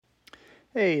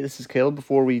Hey, this is Caleb.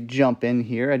 Before we jump in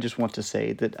here, I just want to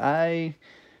say that I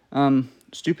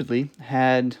stupidly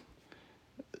had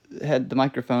the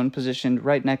microphone positioned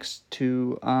right next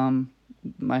to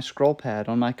my scroll pad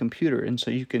on my computer, and so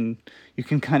you can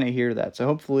kind of hear that. So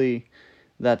hopefully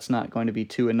that's not going to be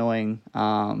too annoying.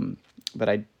 But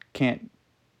I can't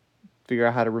figure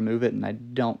out how to remove it, and I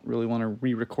don't really want to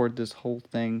re-record this whole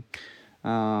thing.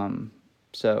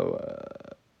 So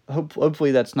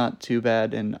hopefully that's not too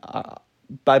bad, and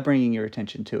by bringing your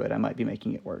attention to it, I might be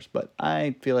making it worse. But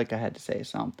I feel like I had to say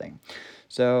something.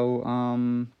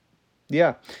 So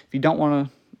yeah, if you don't want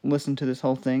to listen to this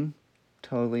whole thing,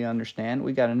 totally understand.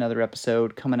 We got another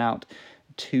episode coming out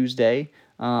Tuesday,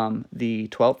 the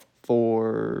 12th,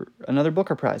 for another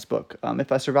Booker Prize book,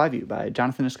 If I Survive You by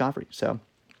Jonathan Escoffery. So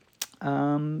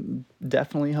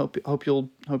definitely hope you'll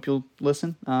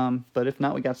listen. But if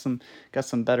not, we got some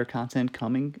better content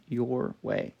coming your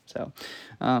way. So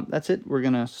that's it. We're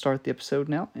gonna start the episode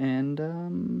now,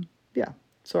 and yeah,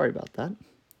 sorry about that.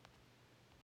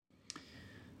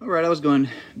 Alright, I was going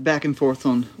back and forth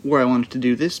on where I wanted to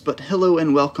do this, but hello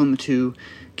and welcome to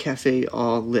Cafe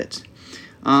All Lit.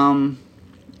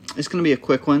 It's going to be a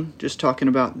quick one, just talking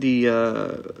about the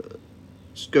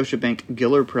Scotiabank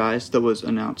Giller Prize that was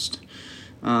announced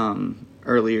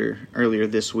earlier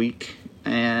this week,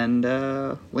 and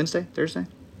Thursday.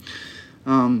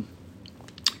 A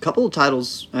couple of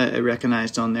titles I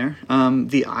recognized on there.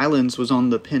 The Islands was on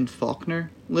the Penn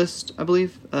Faulkner list, I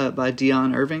believe, by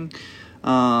Dion Irving.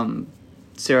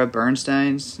 Sarah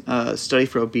Bernstein's Study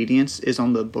for Obedience is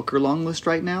on the Booker Longlist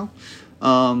right now.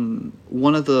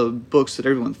 One of the books that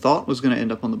everyone thought was going to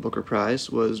end up on the Booker Prize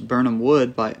was Burnham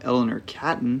Wood by Eleanor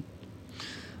Catton.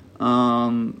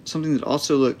 Something that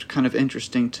also looked kind of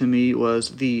interesting to me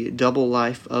was The Double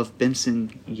Life of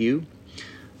Benson Yu.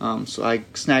 So I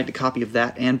snagged a copy of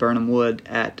that and Burnham Wood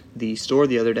at the store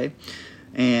the other day.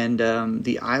 And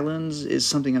The Islands is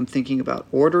something I'm thinking about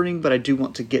ordering, but I do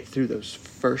want to get through those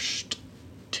first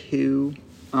two.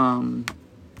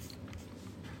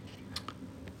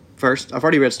 First, I've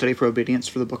already read Study for Obedience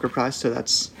for the Booker Prize, so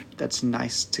that's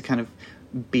nice to kind of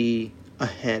be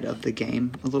ahead of the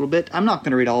game a little bit. I'm not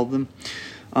going to read all of them,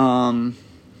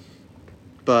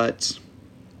 but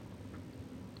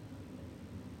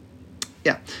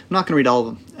yeah, I'm not going to read all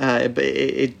of them. But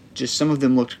it just, some of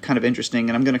them looked kind of interesting,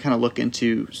 and I'm going to kind of look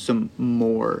into some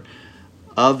more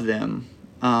of them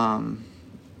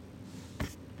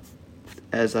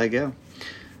as I go.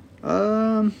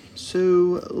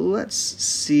 So let's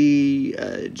see,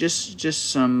 just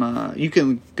some, you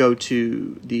can go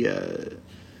to the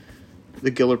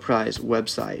Giller Prize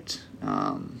website,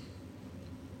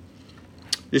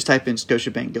 just type in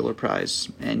Scotiabank Giller Prize,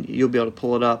 and you'll be able to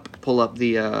pull up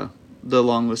the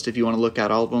long list if you want to look at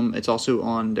all of them. It's also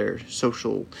on their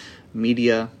social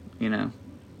media,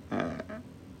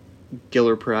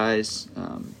 Giller Prize,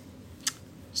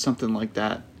 something like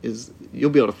that. You'll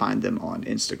be able to find them on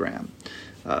Instagram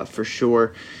for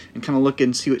sure, and kind of look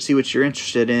and see what you're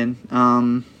interested in.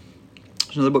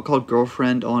 There's another book called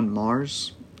Girlfriend on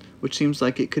Mars, which seems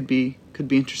like it could be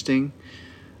interesting,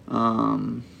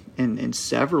 and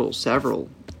several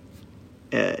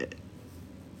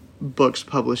books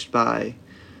published by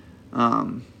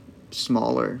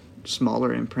smaller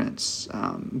imprints,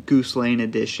 Goose Lane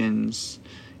Editions,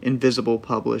 Invisible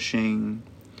Publishing,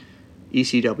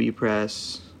 ECW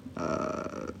Press,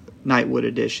 Nightwood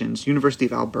Editions, University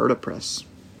of Alberta Press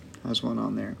has one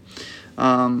on there.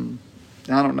 I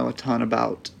don't know a ton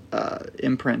about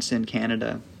imprints in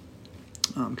Canada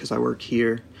because I work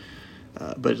here,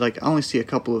 but I only see a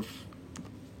couple of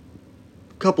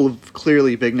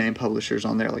clearly big name publishers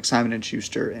on there, like Simon &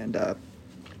 Schuster, and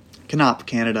Knopf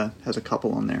Canada has a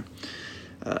couple on there.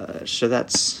 So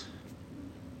that's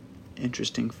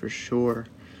interesting for sure.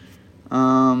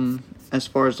 As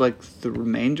far as the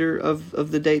remainder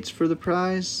of the dates for the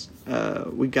prize,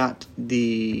 we got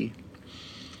the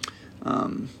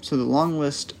so the long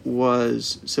list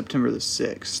was September the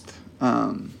 6th.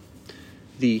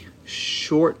 The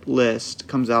short list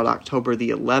comes out October the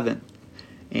 11th,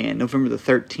 and November the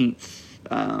 13th,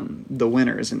 the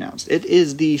winner is announced. It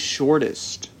is the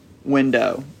shortest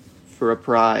window for a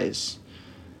prize.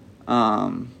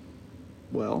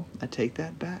 Well, I take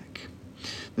that back.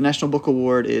 The National Book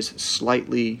Award is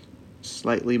slightly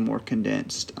more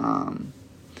condensed,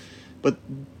 but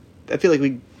I feel like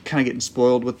we kind of getting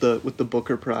spoiled with the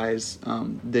Booker Prize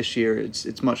this year.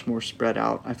 It's much more spread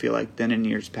out, I feel like, than in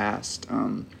years past.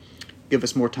 Give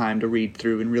us more time to read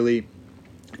through and really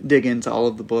dig into all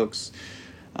of the books.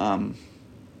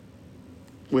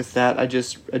 with that, I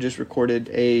just recorded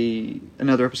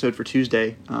another episode for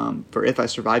Tuesday for If I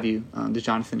Survive You, the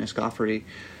Jonathan Escoffery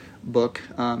book,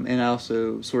 and I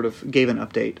also sort of gave an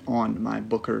update on my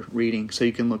Booker reading, so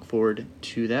you can look forward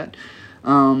to that.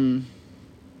 The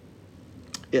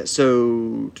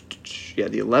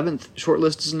 11th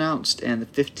shortlist is announced, and the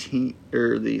 15th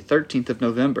or the 13th of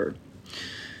November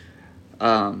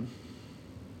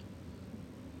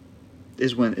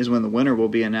is when the winner will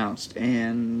be announced.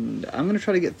 And I'm going to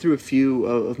try to get through a few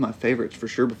of my favorites for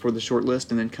sure before the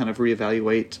shortlist, and then kind of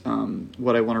reevaluate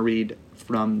what I want to read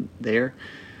from there.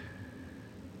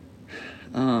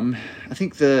 I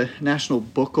think the National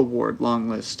Book Award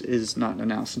Longlist is not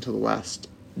announced until the last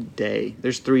day.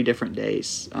 There's 3 different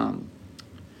days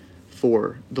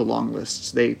for the long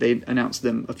lists. They announce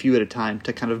them a few at a time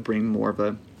to kind of bring more of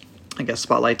a, I guess,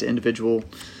 spotlight to individual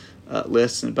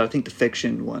lists. But I think the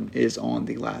fiction one is on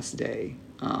the last day,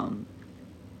 and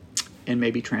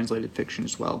maybe translated fiction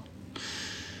as well.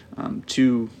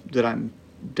 2 that I'm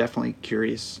definitely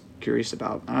curious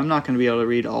about. I'm not going to be able to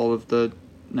read all of the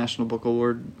National Book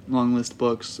Award long list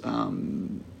books,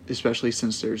 especially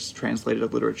since there's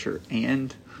translated literature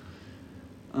and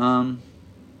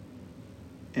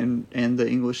the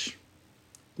English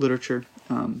literature,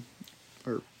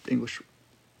 or English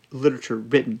literature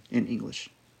written in English.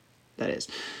 That is,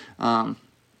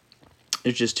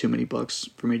 there's just too many books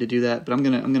for me to do that. But I'm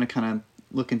gonna kind of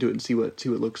look into it and see what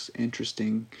looks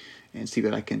interesting, and see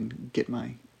what I can get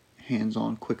my hands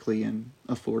on quickly and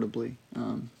affordably.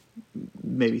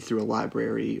 Maybe through a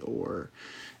library, or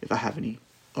if I have any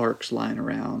ARCs lying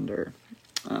around, or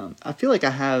I feel like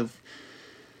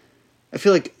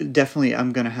definitely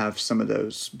I'm going to have some of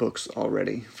those books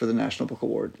already for the National Book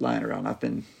Award lying around. I've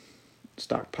been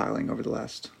stockpiling over the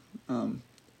last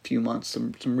few months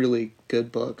some really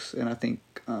good books, and I think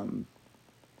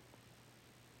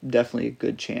definitely a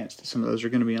good chance that some of those are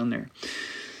going to be on there.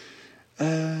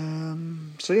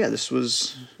 So yeah, this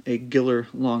was a Giller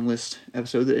Longlist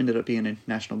episode that ended up being a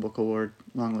National Book Award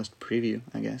Longlist preview,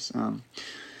 I guess.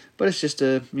 But it's just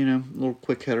a, little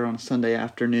quick hitter on a Sunday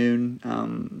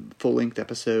afternoon, full-length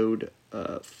episode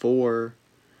for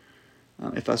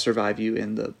If I Survive You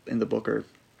in the Booker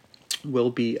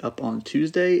will be up on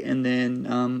Tuesday, and then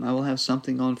I will have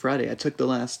something on Friday. I took the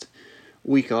last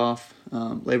week off,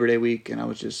 Labor Day week, and I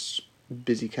was just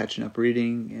busy catching up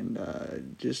reading, and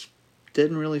just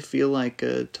didn't really feel like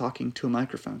talking to a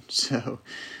microphone. So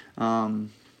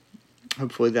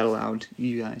hopefully that allowed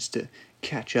you guys to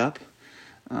catch up.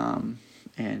 And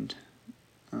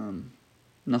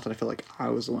not that I feel like I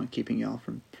was the one keeping y'all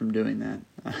from doing that.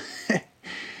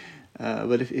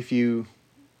 But if you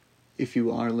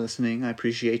are listening, I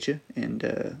appreciate you,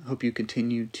 and hope you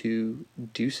continue to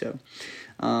do so.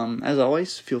 As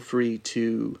always, feel free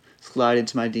to slide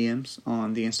into my DMs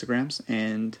on the Instagrams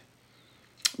and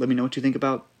let me know what you think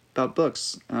about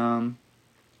books. Yeah,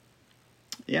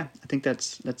 I think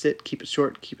that's it. Keep it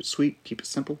short, keep it sweet, keep it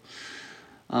simple.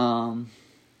 And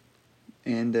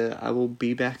I will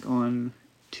be back on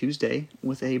Tuesday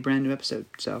with a brand new episode.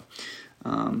 So,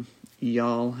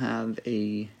 y'all have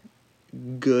a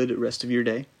good rest of your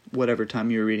day, whatever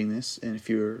time you're reading this. And if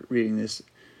you're reading this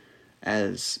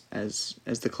as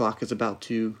the clock is about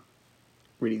to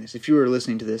if you are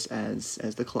listening to this as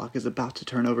the clock is about to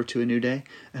turn over to a new day,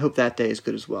 I hope that day is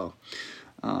good as well.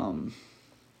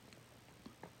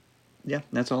 Yeah,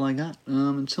 that's all I got.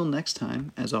 Until next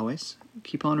time, as always,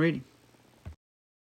 keep on reading.